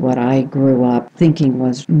really what I grew up thinking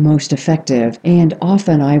was most effective. And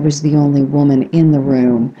often I was the only woman in the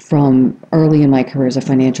room, from early in my career as a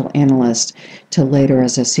financial analyst to later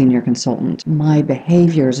as a senior consultant. My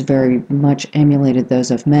behaviors very much emulated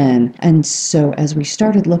those of men. And so as we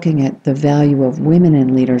started looking at the value of women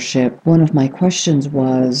in leadership, one of my questions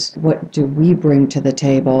was, what do we bring to the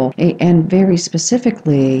table? And very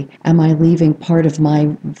specifically, am I leaving part of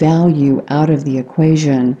my value out of the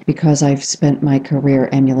equation because I've spent my career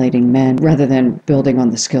emulating men rather than building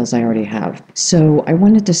on the skills I already have? So I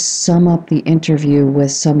wanted to sum up the interview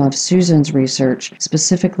with some of Susan's research,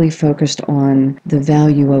 specifically focused on the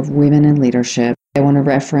value of women in leadership. I want to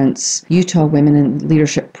reference Utah Women in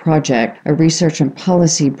Leadership Project, a research and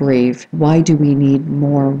policy brief. Why do we need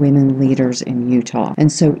more women leaders in Utah?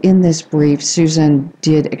 And so in this brief, Susan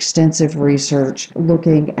did extensive research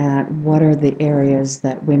looking at what are the areas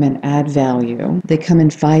that women add value. They come in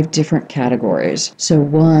 5 different categories. So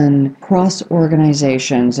 1, cross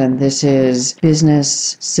organizations, and this is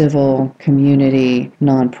business, civil, community,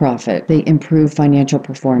 nonprofit. They improve financial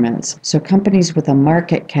performance. So companies with a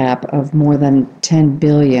market cap of more than $10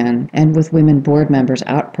 billion, and with women board members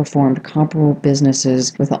outperformed comparable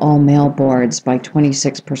businesses with all-male boards by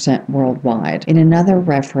 26% worldwide. In another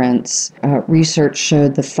reference, research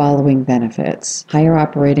showed the following benefits: higher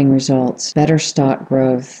operating results, better stock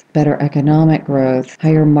growth, better economic growth,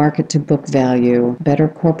 higher market-to-book value, better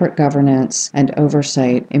corporate governance and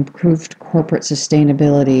oversight, improved corporate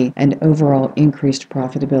sustainability, and overall increased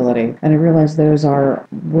profitability. And I realize those are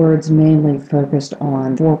words mainly focused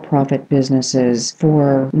on for-profit businesses.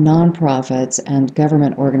 For nonprofits and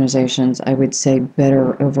government organizations, I would say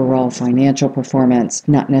better overall financial performance,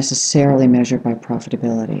 not necessarily measured by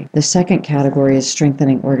profitability. The second category is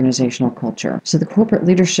strengthening organizational culture. So the Corporate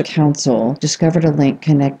Leadership Council discovered a link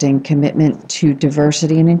connecting commitment to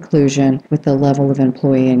diversity and inclusion with the level of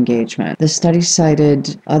employee engagement. The study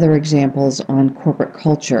cited other examples on corporate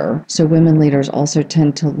culture. So women leaders also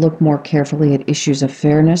tend to look more carefully at issues of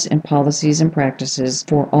fairness in policies and practices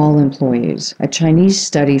for all employees. A Chinese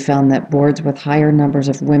study found that boards with higher numbers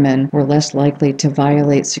of women were less likely to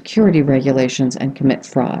violate security regulations and commit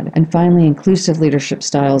fraud. And finally, inclusive leadership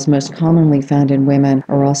styles most commonly found in women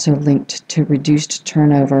are also linked to reduced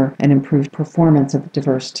turnover and improved performance of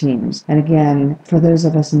diverse teams. And again, for those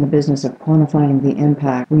of us in the business of quantifying the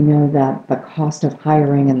impact, we know that the cost of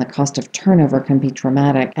hiring and the cost of turnover can be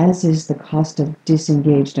dramatic, as is the cost of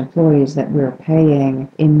disengaged employees that we're paying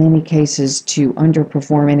in many cases to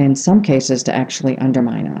underperform, and in some cases to actually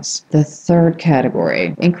undermine us. The third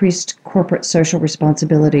category, increased corporate social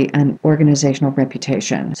responsibility and organizational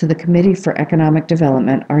reputation. So the Committee for Economic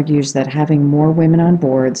Development argues that having more women on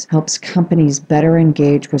boards helps companies better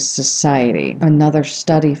engage with society. Another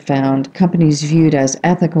study found companies viewed as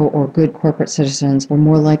ethical or good corporate citizens were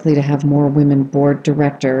more likely to have more women board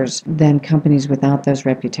directors than companies without those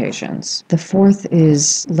reputations. The fourth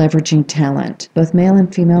is leveraging talent. Both male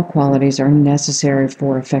and female qualities are necessary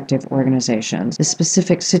for effective organizations. The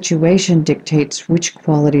specific situation dictates which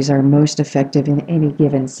qualities are most most effective in any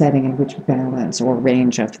given setting in which balance or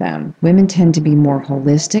range of them. Women tend to be more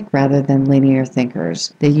holistic rather than linear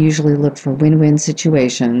thinkers. They usually look for win-win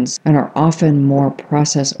situations and are often more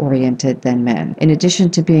process-oriented than men. In addition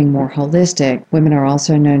to being more holistic, women are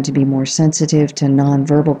also known to be more sensitive to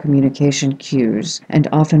nonverbal communication cues and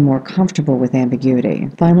often more comfortable with ambiguity.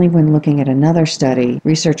 Finally, when looking at another study,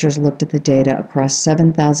 researchers looked at the data across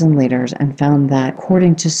 7,000 leaders and found that,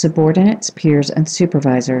 according to subordinates, peers, and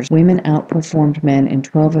supervisors, women outperformed men in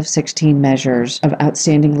 12 of 16 measures of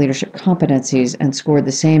outstanding leadership competencies and scored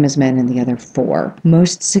the same as men in the other 4.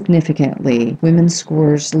 Most significantly, women's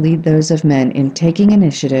scores lead those of men in taking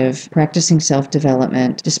initiative, practicing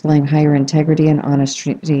self-development, displaying higher integrity and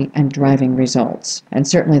honesty, and driving results. And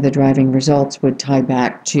certainly the driving results would tie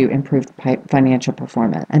back to improved financial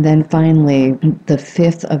performance. And then finally, the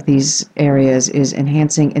fifth of these areas is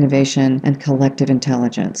enhancing innovation and collective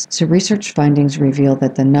intelligence. So research findings reveal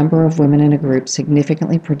that the number of women in a group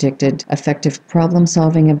significantly predicted effective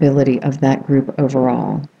problem-solving ability of that group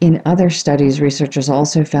overall. In other studies, researchers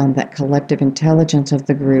also found that collective intelligence of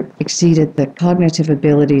the group exceeded the cognitive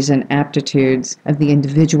abilities and aptitudes of the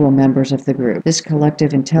individual members of the group. This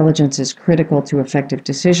collective intelligence is critical to effective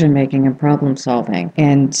decision-making and problem-solving,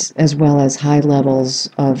 and as well as high levels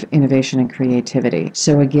of innovation and creativity.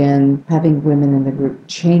 So again, having women in the group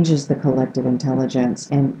changes the collective intelligence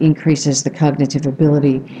and increases the cognitive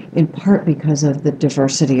ability, in part because of the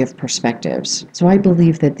diversity of perspectives. So I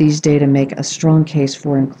believe that these data make a strong case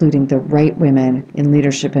for including the right women in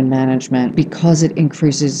leadership and management because it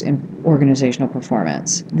increases organizational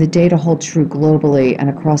performance. The data hold true globally and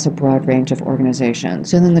across a broad range of organizations.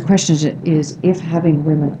 So then the question is, if having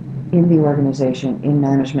women in the organization, in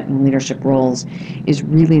management and leadership roles, is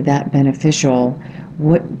really that beneficial,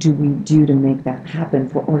 what do we do to make that happen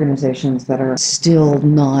for organizations that are still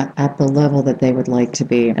not at the level that they would like to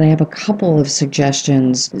be? And I have a couple of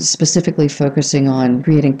suggestions specifically focusing on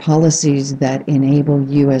creating policies that enable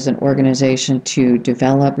you as an organization to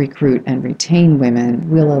develop, recruit, and retain women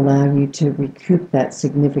will allow you to recoup that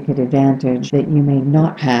significant advantage that you may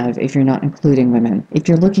not have if you're not including women. If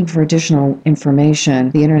you're looking for additional information,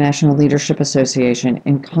 the International Leadership Association,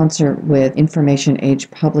 in concert with Information Age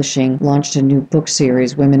Publishing, launched a new book series,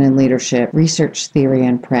 Women in Leadership, Research, Theory,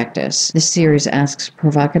 and Practice. This series asks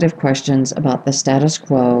provocative questions about the status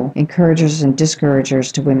quo, encourages and discourages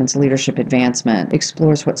to women's leadership advancement,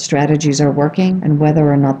 explores what strategies are working, and whether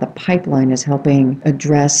or not the pipeline is helping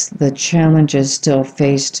address the challenges still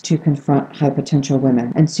faced to confront high potential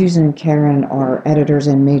women. And Susan and Karen are editors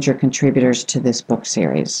and major contributors to this book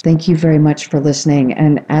series. Thank you very much for listening.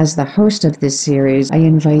 And as the host of this series, I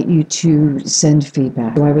invite you to send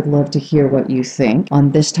feedback. So I would love to hear what you think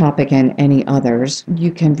on this topic and any others.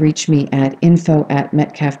 You can reach me at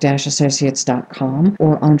info@metcalf-associates.com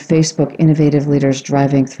or on Facebook, Innovative Leaders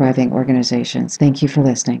Driving Thriving Organizations. Thank you for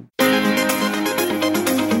listening.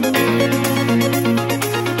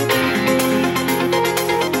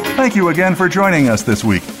 Thank you again for joining us this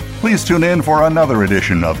week. Please tune in for another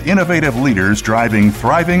edition of Innovative Leaders Driving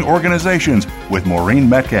Thriving Organizations with Maureen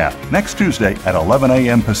Metcalf next Tuesday at 11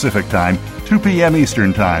 a.m. Pacific Time, 2 p.m.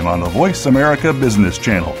 Eastern Time on the Voice America Business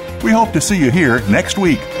Channel. We hope to see you here next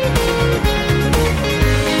week.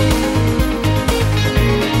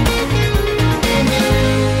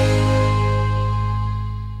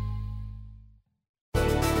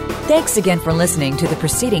 Thanks again for listening to the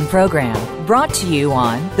preceding program, brought to you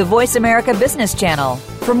on the Voice America Business Channel.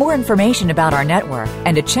 For more information about our network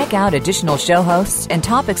and to check out additional show hosts and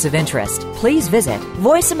topics of interest, please visit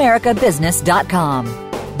voiceamericabusiness.com.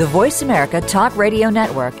 The Voice America Talk Radio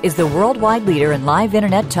Network is the worldwide leader in live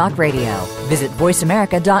Internet talk radio. Visit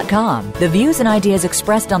voiceamerica.com. The views and ideas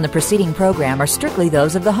expressed on the preceding program are strictly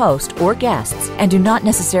those of the host or guests and do not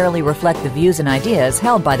necessarily reflect the views and ideas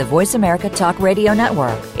held by the Voice America Talk Radio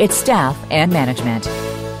Network, its staff, and management.